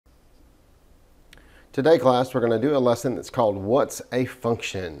Today, class, we're going to do a lesson that's called What's a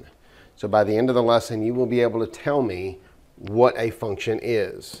Function? So by the end of the lesson, you will be able to tell me what a function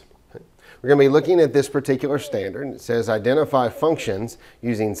is. We're going to be looking at this particular standard. It says identify functions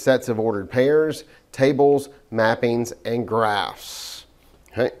using sets of ordered pairs, tables, mappings, and graphs.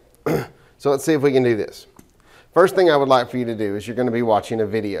 Okay, so let's see if we can do this. First thing I would like for you to do is you're going to be watching a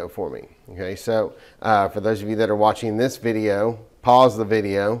video for me. Okay, so for those of you that are watching this video, pause the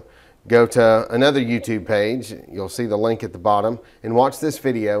video, go to another YouTube page, you'll see the link at the bottom, and watch this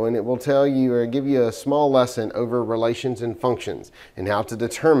video, and it will tell you or give you a small lesson over relations and functions and how to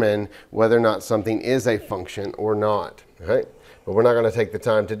determine whether or not something is a function or not. Okay? But we're not going to take the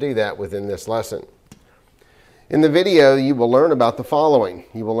time to do that within this lesson. In the video, you will learn about the following.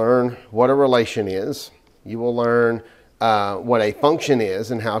 You will learn what a relation is. You will learn what a function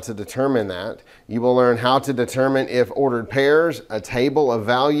is and how to determine that. You will learn how to determine if ordered pairs, a table of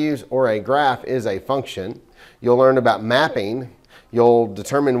values, or a graph is a function. You'll learn about mapping. You'll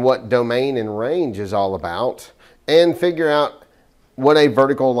determine what domain and range is all about and figure out what a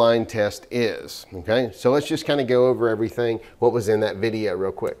vertical line test is. Okay, so let's just kind of go over everything, what was in that video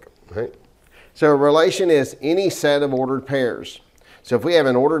real quick. Okay? So a relation is any set of ordered pairs. So if we have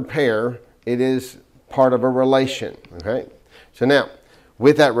an ordered pair, it is part of a relation. Okay, so now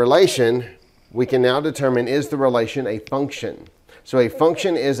with that relation, we can now determine, is the relation a function? So a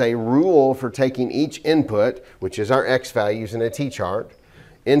function is a rule for taking each input, which is our x values in a t-chart,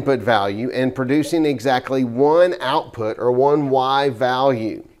 input value, and producing exactly one output or one y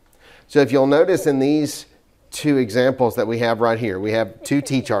value. So if you'll notice in these two examples that we have right here, we have two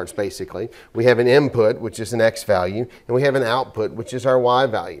t-charts basically. We have an input, which is an x value, and we have an output, which is our y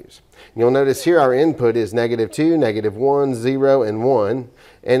values. You'll notice here our input is -2, -1, 0, and 1,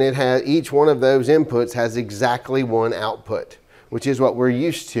 and it has, each one of those inputs has exactly one output, which is what we're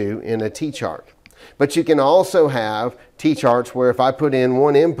used to in a t-chart. But you can also have t-charts where if I put in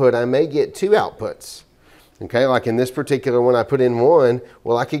one input, I may get two outputs. Okay, like in this particular one, I put in 1,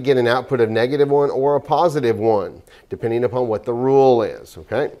 well, I could get an output of -1 or a +1, depending upon what the rule is,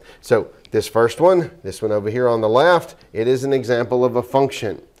 okay? So this first one, this one over here on the left, it is an example of a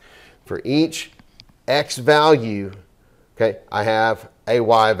function. For each x value, okay, I have a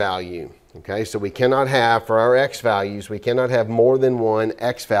y value, okay? So we cannot have, for our x values, we cannot have more than one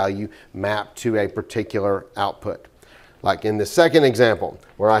x value mapped to a particular output. Like in the second example,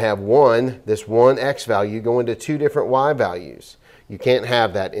 where I have this one x value going to two different y values. You can't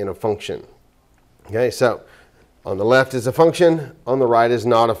have that in a function. Okay, so on the left is a function, on the right is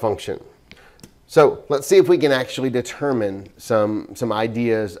not a function. So let's see if we can actually determine some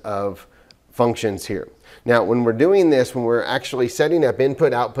ideas of functions here. Now, when we're doing this, when we're actually setting up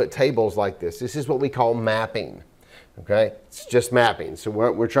input-output tables like this is what we call mapping. Okay, it's just mapping. So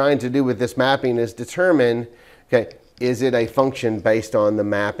what we're trying to do with this mapping is determine, okay, is it a function based on the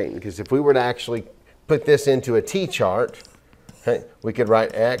mapping? Because if we were to actually put this into a t-chart, okay, we could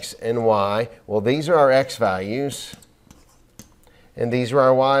write x and y. Well, these are our x values, and these are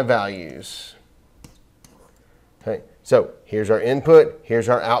our y values. Okay, so here's our input, here's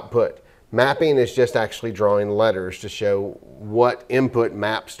our output. Mapping is just actually drawing letters to show what input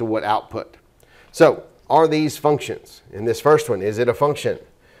maps to what output. So are these functions? In this first one, is it a function?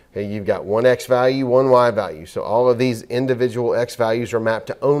 Okay, you've got one x value, one y value. So all of these individual x values are mapped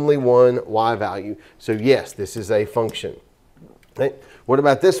to only one y value. So yes, this is a function. Okay. What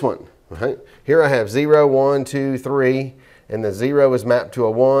about this one? Okay. Here I have 0, 1, 2, 3, and the 0 is mapped to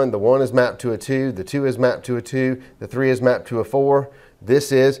a 1, the 1 is mapped to a 2, the 2 is mapped to a 2, the 3 is mapped to a 4.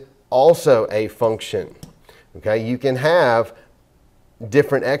 This is also a function. Okay, you can have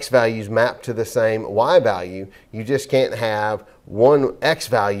different x values mapped to the same y value. You just can't have one x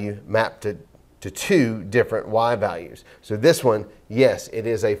value mapped to two different y values. So this one, yes, it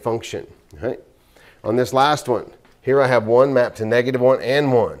is a function. Okay. On this last one, here I have 1 mapped to -1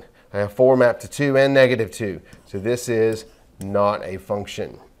 and 1. I have 4 mapped to 2 and -2. So this is not a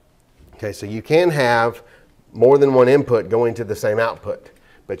function. Okay, so you can have more than one input going to the same output,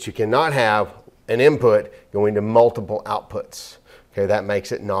 but you cannot have an input going to multiple outputs. Okay, that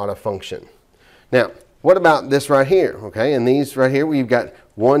makes it not a function. Now, what about this right here? Okay, and these right here, we've got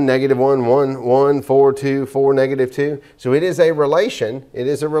 1, -1, 1, 1, 4, 2, 4, -2. So it is a relation. It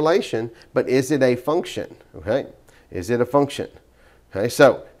is a relation, but is it a function? Okay, is it a function? Okay,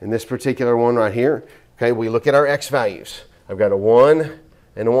 so in this particular one right here, okay, we look at our x values. I've got a 1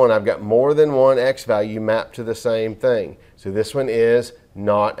 and a 1. I've got more than one x value mapped to the same thing. So this one is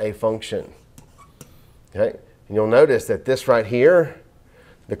not a function. Okay. And you'll notice that this right here,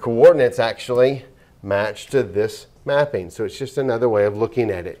 the coordinates actually match to this mapping. So it's just another way of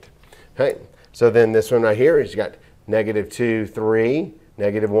looking at it. Okay, So then this one right here is got -2, 3,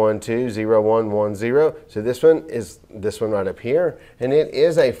 -1, 2, 0, 1, 1, 0. So this one is this one right up here, and it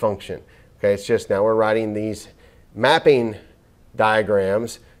is a function. Okay, it's just now we're writing these mapping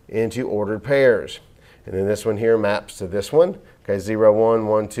diagrams into ordered pairs. And then this one here maps to this one. Okay, 0, 1,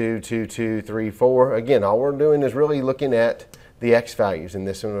 1, 2, 2, 2, 3, 4. Again, all we're doing is really looking at the x values, and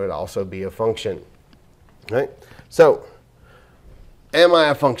this one would also be a function. Right? So, am I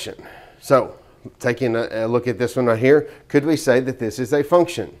a function? So, taking a look at this one right here, could we say that this is a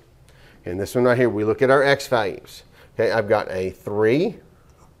function? And this one right here, we look at our x values. Okay, I've got a 3.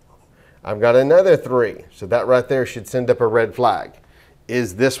 I've got another 3. So that right there should send up a red flag.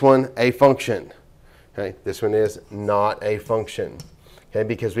 Is this one a function? Okay, this one is not a function. Okay,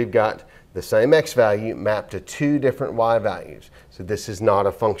 because we've got the same x value mapped to 2 different y values. So this is not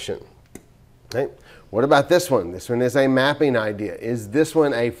a function. Okay, what about this one? This one is a mapping idea. Is this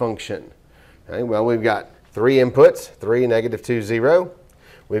one a function? Okay, well, we've got 3 inputs, 3, -2, 0.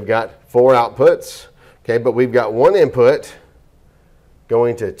 We've got 4 outputs. Okay, but we've got 1 input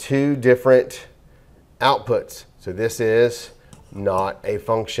going to 2 different outputs. So this is not a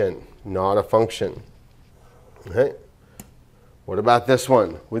function, not a function. Okay. What about this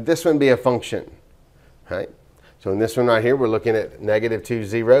one? Would this one be a function? Okay. So in this one right here, we're looking at -2,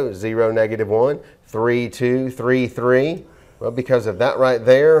 0, 0, -1, 3, 2, 3, 3. Well, because of that right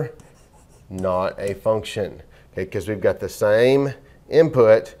there, not a function. Okay, because we've got the same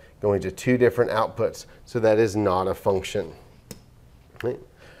input going to 2 different outputs. So that is not a function. Okay.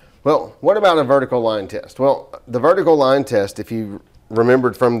 Well, what about a vertical line test? Well, the vertical line test, if you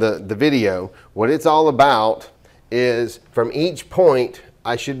remembered from the video, what it's all about is from each point,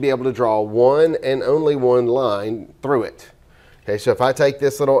 I should be able to draw one and only one line through it. Okay, so if I take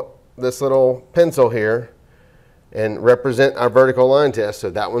this little pencil here and represent our vertical line test, so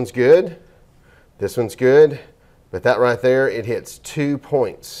that one's good, this one's good, but that right there, it hits 2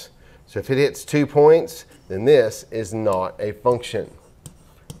 points. So if it hits 2 points, then this is not a function.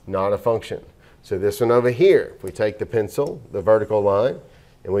 Not a function. So this one over here, if we take the pencil, the vertical line,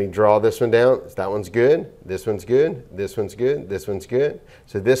 and we draw this one down, that one's good, this one's good, this one's good, this one's good.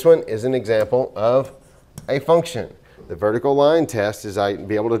 So this one is an example of a function. The vertical line test is I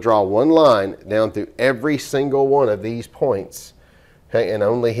be able to draw one line down through every single one of these points, okay, and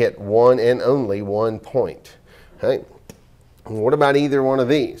only hit one and only 1 point. Okay. What about either one of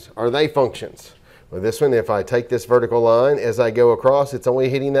these? Are they functions? Well, this one, if I take this vertical line, as I go across, it's only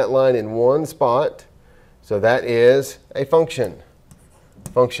hitting that line in one spot. So that is a function.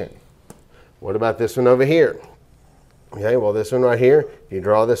 Function. What about this one over here? Okay, well, this one right here, if you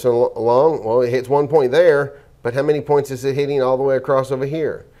draw this one along, well, it hits 1 point there, but how many points is it hitting all the way across over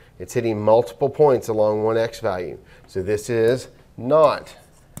here? It's hitting multiple points along one x value. So this is not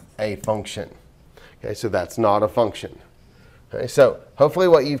a function. Okay, so that's not a function. Okay, so hopefully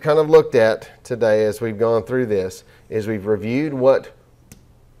what you've kind of looked at today as we've gone through this is we've reviewed what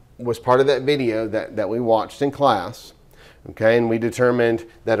was part of that video that we watched in class. Okay, and we determined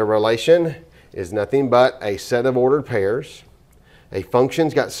that a relation is nothing but a set of ordered pairs. A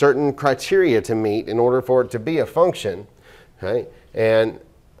function's got certain criteria to meet in order for it to be a function. Okay, and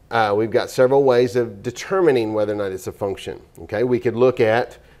we've got several ways of determining whether or not it's a function. Okay, we could look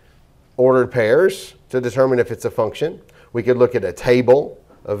at ordered pairs to determine if it's a function. We could look at a table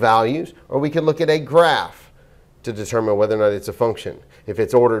of values, or we could look at a graph to determine whether or not it's a function. If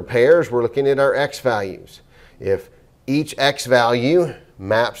it's ordered pairs, we're looking at our x values. If each x value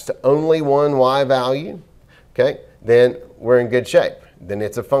maps to only one y value, okay, then we're in good shape. Then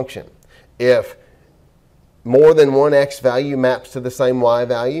it's a function. If more than one x value maps to the same y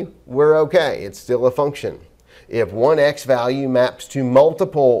value, we're okay. It's still a function. If one x value maps to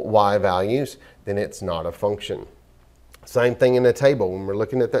multiple y values, then it's not a function. Same thing in a table. When we're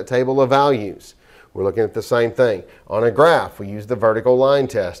looking at that table of values, we're looking at the same thing. On a graph, we use the vertical line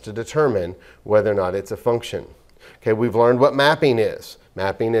test to determine whether or not it's a function. Okay, we've learned what mapping is.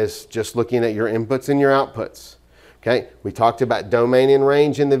 Mapping is just looking at your inputs and your outputs. Okay, we talked about domain and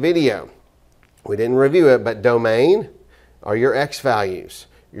range in the video. We didn't review it, but domain are your x values.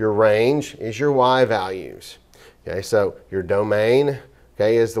 Your range is your y values. Okay, so your domain,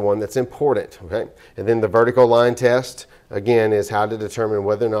 okay, is the one that's important. Okay, and then the vertical line test, again, is how to determine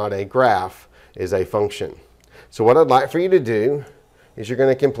whether or not a graph is a function. So what I'd like for you to do is you're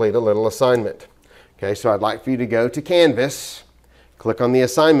going to complete a little assignment. Okay, so I'd like for you to go to Canvas, click on the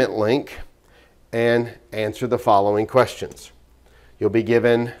assignment link, and answer the following questions. You'll be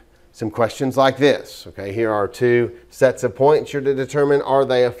given some questions like this. Okay, here are 2 sets of points. You're to determine are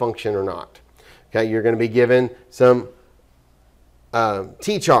they a function or not. Okay, you're going to be given some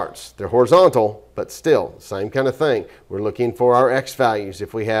T-charts, they're horizontal, but still, same kind of thing. We're looking for our x values.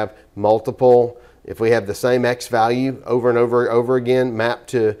 If we have if we have the same x value over and over again mapped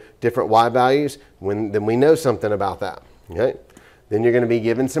to different y values, then we know something about that. Okay? Then you're going to be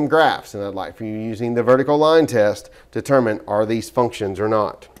given some graphs, and I'd like for you, using the vertical line test, to determine are these functions or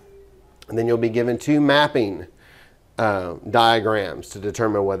not. And then you'll be given two mapping diagrams to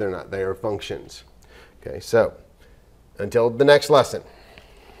determine whether or not they are functions. Okay, so until the next lesson.